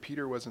failure.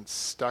 Peter wasn't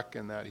stuck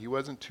in that. He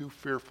wasn't too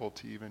fearful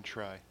to even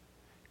try.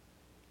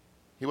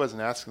 He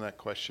wasn't asking that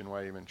question,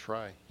 why even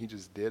try? He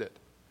just did it.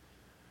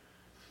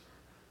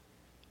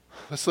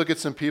 Let's look at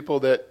some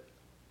people that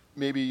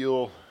maybe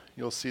you'll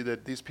see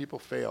that these people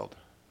failed,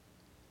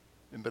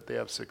 but they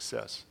have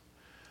success.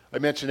 I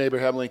mentioned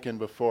Abraham Lincoln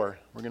before.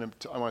 I want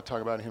to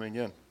talk about him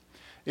again.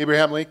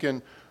 Abraham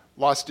Lincoln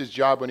lost his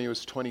job when he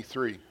was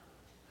 23.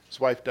 His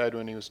wife died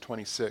when he was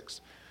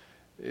 26.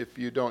 If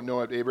you don't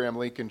know it, Abraham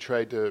Lincoln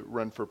tried to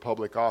run for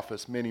public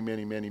office many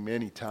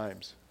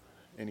times,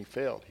 and he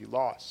failed. He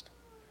lost.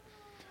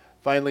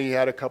 Finally, he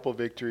had a couple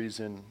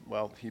victories, and,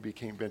 he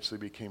eventually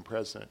became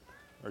president,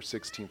 our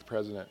 16th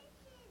president.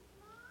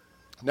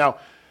 Now,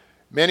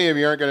 many of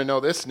you aren't going to know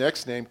this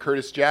next name,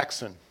 Curtis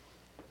Jackson.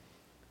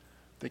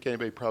 I think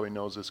anybody probably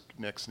knows this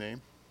next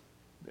name.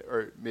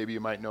 Or maybe you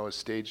might know his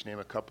stage name,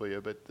 a couple of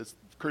you, but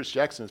Curtis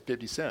Jackson is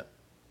 50 Cent.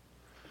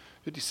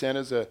 50 Cent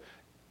is a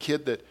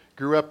kid that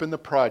grew up in the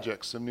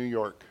projects of New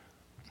York.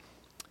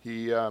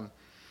 His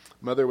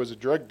mother was a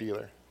drug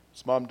dealer.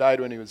 His mom died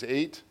when he was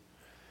 8,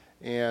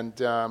 and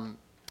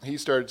He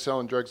started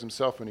selling drugs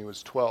himself when he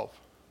was 12. He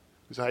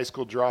was a high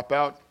school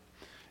dropout,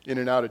 in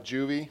and out of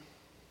juvie,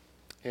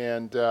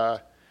 and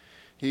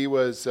he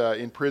was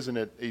in prison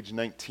at age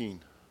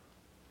 19.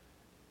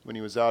 When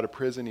he was out of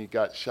prison, he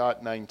got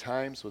shot 9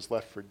 times, was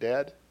left for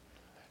dead,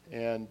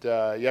 and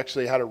he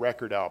actually had a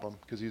record album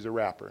because he's a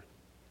rapper.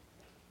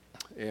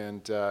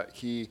 And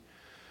he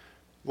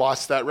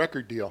lost that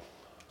record deal.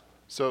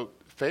 So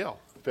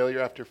failure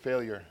after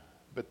failure.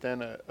 But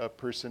then a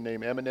person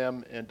named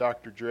Eminem and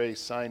Dr. Dre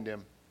signed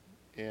him,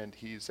 and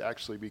he's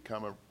actually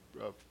become a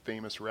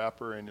famous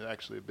rapper and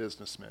actually a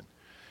businessman.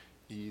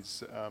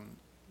 He's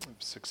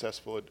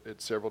successful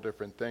at several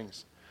different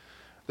things.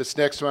 This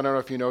next one, I don't know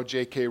if you know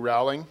J.K.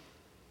 Rowling.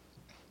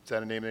 Is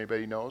that a name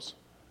anybody knows?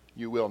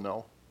 You will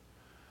know.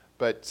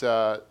 But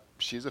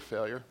she's a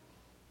failure.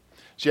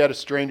 She had a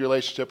strained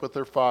relationship with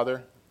her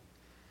father.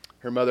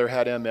 Her mother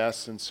had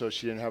MS, and so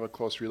she didn't have a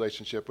close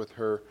relationship with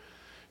her.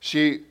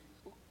 She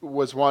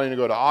was wanting to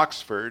go to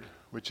Oxford,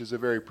 which is a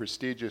very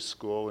prestigious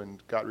school,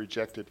 and got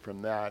rejected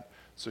from that.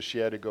 So she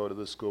had to go to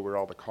the school where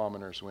all the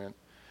commoners went.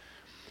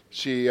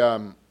 She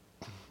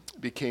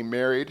became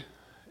married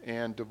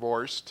and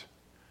divorced.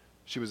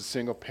 She was a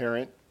single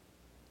parent,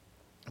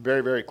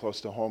 very, very close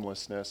to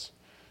homelessness.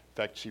 In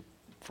fact,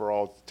 for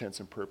all intents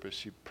and purposes,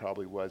 she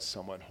probably was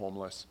somewhat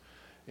homeless.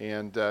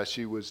 And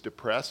she was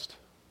depressed,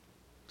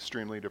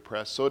 extremely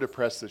depressed, so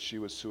depressed that she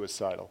was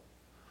suicidal.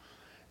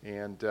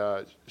 And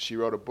she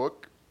wrote a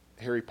book,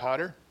 Harry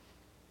Potter.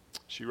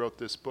 She wrote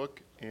this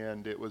book,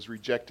 and it was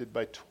rejected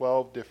by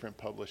 12 different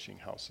publishing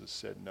houses,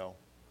 said no.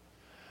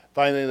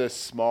 Finally, this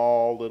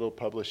small little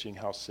publishing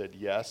house said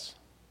yes.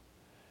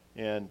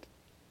 And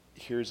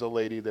here's a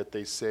lady that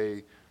they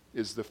say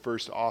is the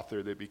first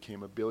author that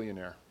became a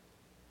billionaire.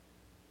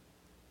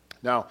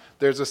 Now,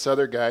 there's this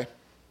other guy.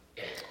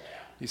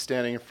 He's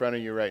standing in front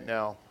of you right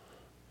now.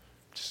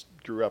 Just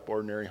grew up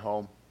ordinary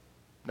home,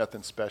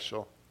 nothing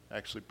special.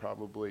 Actually,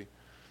 probably,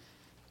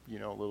 a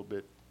little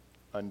bit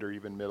under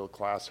even middle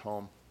class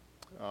home.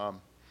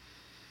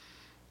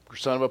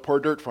 Son of a poor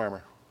dirt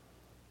farmer.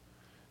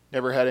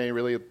 Never had any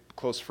really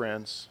close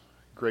friends.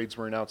 Grades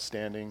weren't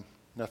outstanding.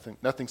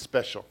 Nothing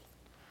special.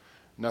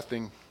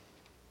 Nothing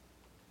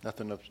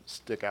to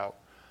stick out.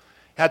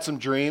 Had some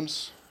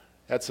dreams,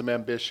 had some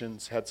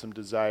ambitions, had some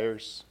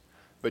desires,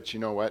 but you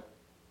know what?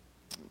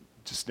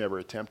 Just never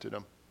attempted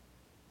them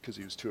because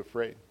he was too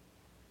afraid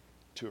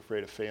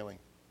of failing.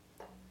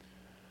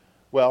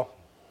 Well,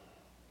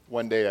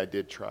 one day I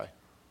did try.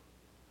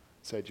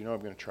 Said, I'm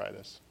going to try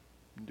this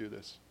and do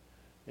this.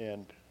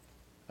 And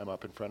I'm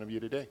up in front of you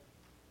today.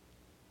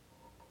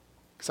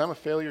 Because I'm a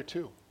failure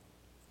too.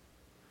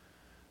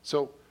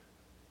 So,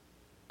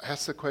 I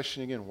ask the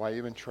question again, why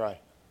even try?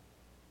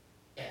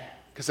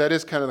 Because that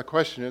is kind of the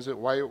question, is it?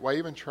 Why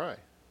even try?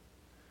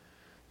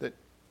 That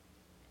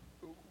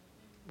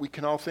we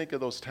can all think of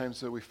those times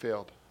that we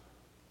failed.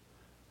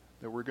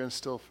 That we're going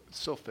to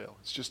still fail.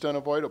 It's just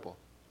unavoidable.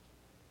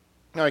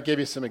 Now, I gave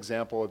you some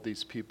example of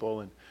these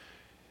people, and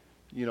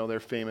they're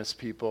famous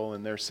people,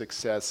 and their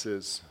success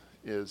is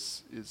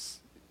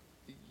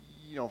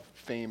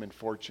fame and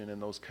fortune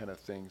and those kind of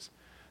things.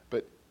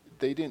 But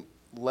they didn't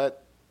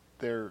let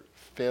their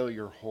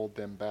failure hold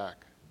them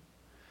back.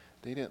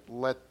 They didn't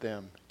let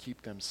them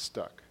keep them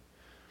stuck.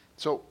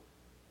 So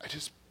I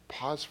just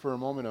pause for a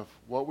moment of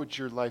what would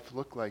your life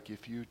look like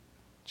if you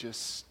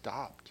just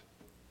stopped?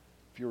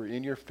 If you were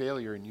in your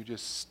failure and you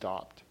just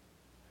stopped.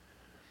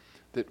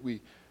 That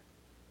we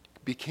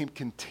became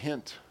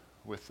content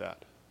with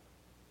that.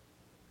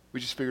 We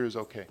just figured it was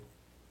okay. It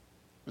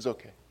was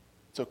okay.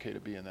 It's okay to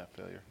be in that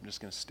failure. I'm just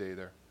going to stay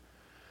there.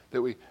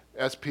 That we,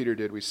 as Peter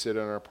did, we sit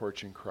on our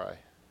porch and cry.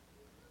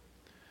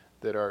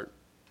 That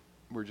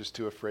we're just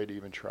too afraid to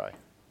even try.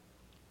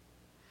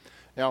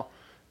 Now,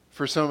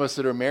 for some of us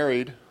that are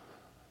married,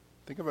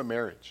 think of a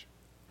marriage.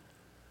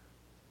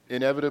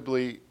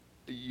 Inevitably,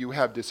 you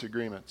have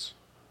disagreements.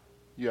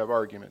 You have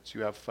arguments.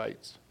 You have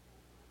fights.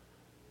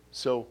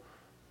 So,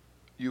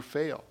 you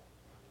fail.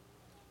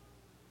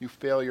 You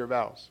fail your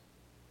vows.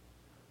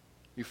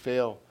 You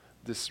fail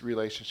this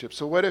relationship.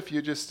 So what if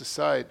you just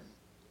decide,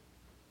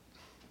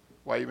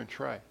 why even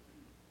try?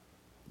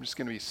 I'm just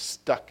going to be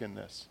stuck in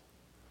this.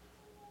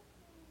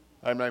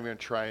 I'm not even going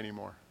to try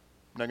anymore.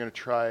 I'm not going to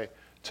try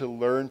to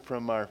learn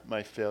from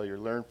my failure,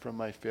 learn from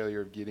my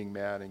failure of getting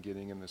mad and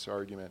getting in this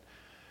argument.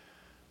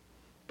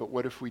 But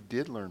what if we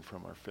did learn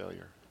from our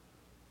failure?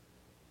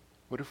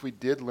 What if we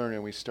did learn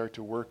and we start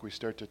to work, we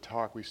start to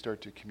talk, we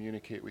start to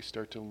communicate, we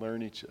start to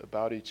learn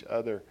about each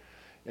other,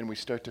 and we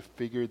start to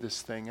figure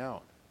this thing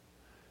out?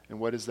 And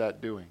what is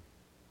that doing?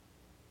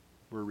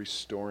 We're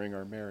restoring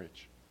our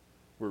marriage.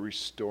 We're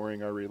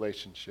restoring our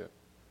relationship.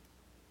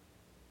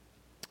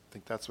 I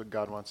think that's what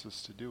God wants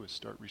us to do, is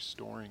start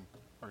restoring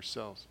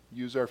ourselves.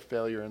 Use our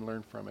failure and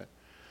learn from it.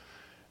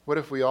 What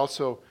if we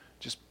also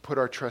just put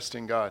our trust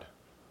in God?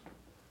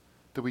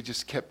 That we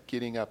just kept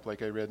getting up,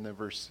 like I read in the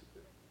verse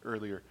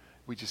earlier.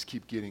 We just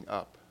keep getting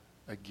up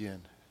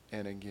again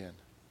and again.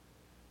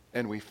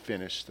 And we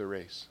finish the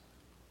race.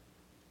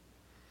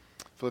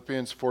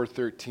 Philippians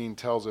 4:13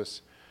 tells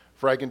us,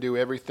 For I can do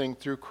everything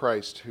through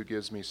Christ who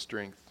gives me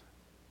strength.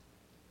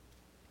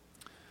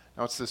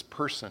 Now it's this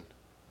person.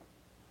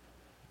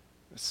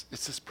 It's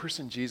this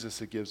person, Jesus,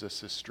 that gives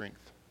us this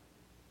strength.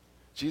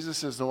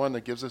 Jesus is the one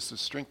that gives us the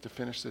strength to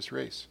finish this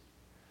race.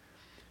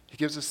 He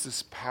gives us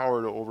this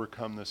power to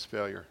overcome this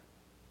failure.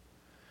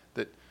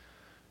 That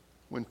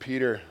when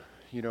Peter,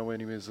 when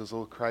he was his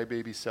little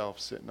crybaby self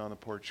sitting on the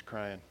porch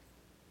crying,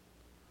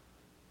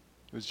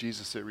 it was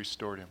Jesus that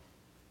restored him.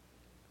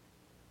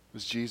 It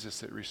was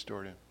Jesus that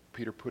restored him.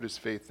 Peter put his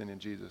faith in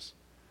Jesus.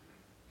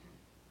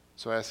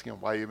 So I asked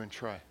him, why even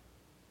try?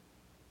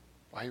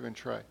 Why even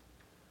try?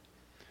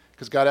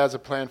 Because God has a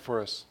plan for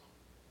us.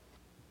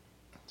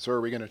 So are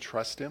we going to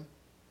trust him?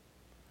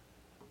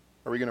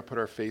 Are we going to put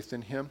our faith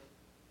in him?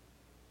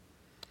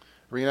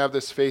 Are we going to have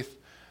this faith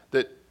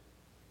that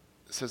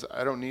says,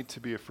 I don't need to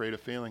be afraid of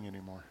failing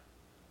anymore?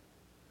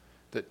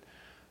 That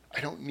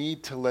I don't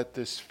need to let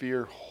this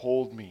fear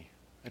hold me.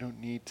 I don't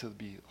need to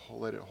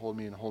let it hold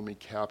me and hold me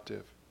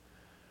captive.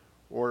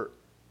 Or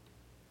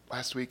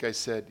last week I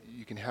said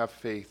you can have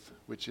faith,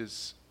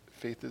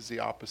 faith is the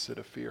opposite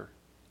of fear.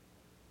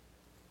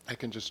 I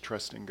can just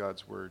trust in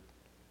God's word.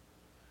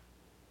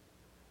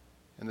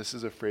 And this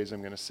is a phrase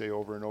I'm going to say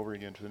over and over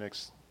again for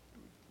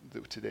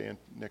today and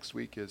next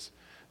week, is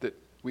that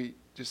we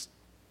just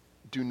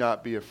do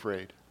not be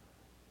afraid.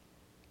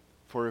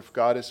 For if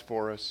God is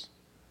for us,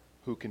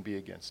 who can be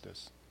against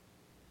us?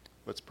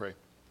 Let's pray.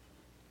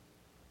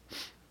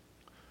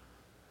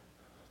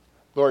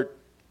 Lord,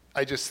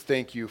 I just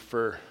thank you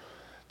for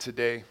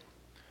today.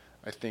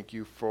 I thank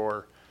you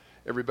for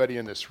everybody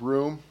in this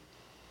room.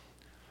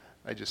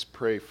 I just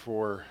pray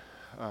for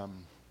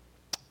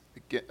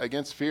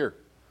against fear.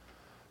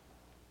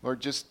 Lord,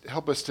 just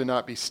help us to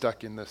not be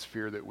stuck in this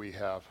fear that we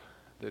have.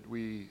 That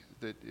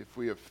if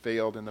we have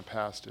failed in the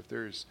past, if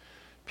there's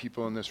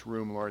people in this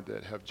room, Lord,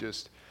 that have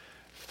just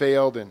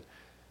failed and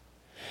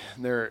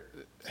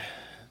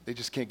they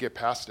just can't get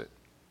past it.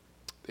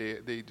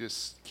 They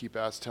just keep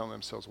telling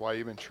themselves, why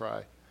even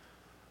try?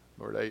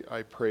 Lord,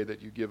 I pray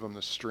that you give them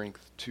the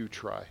strength to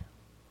try.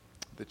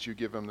 That you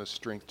give them the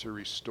strength to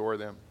restore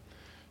them,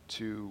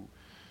 to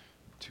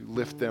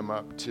lift them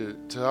up, to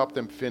help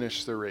them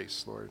finish the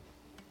race, Lord.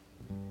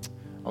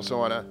 Also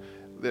want to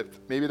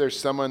lift, maybe there's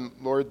someone,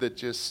 Lord, that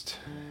just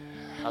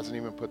hasn't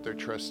even put their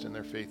trust and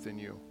their faith in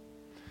you.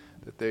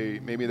 That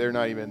maybe they're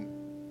not even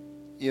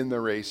in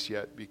the race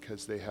yet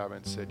because they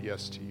haven't said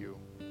yes to you.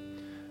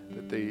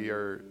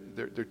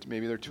 That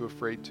maybe they're too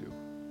afraid to.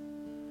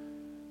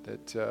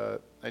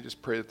 That I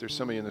just pray that there's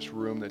somebody in this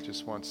room that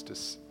just wants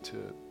to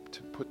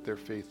put their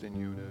faith in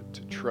you,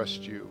 to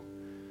trust you,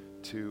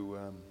 to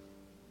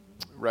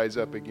rise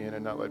up again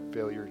and not let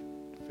failure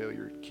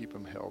keep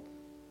them held.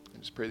 I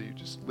just pray that you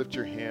just lift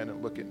your hand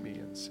and look at me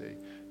and say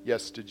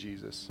yes to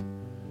Jesus.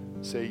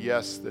 Say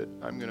yes, that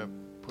I'm going to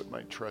put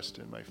my trust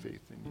and my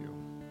faith in you.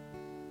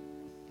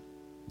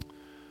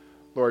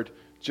 Lord,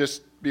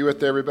 just be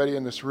with everybody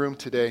in this room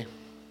today.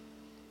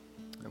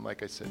 And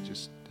like I said,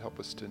 just help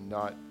us to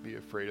not be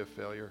afraid of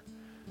failure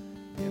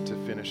and to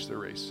finish the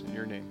race. In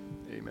your name,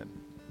 amen.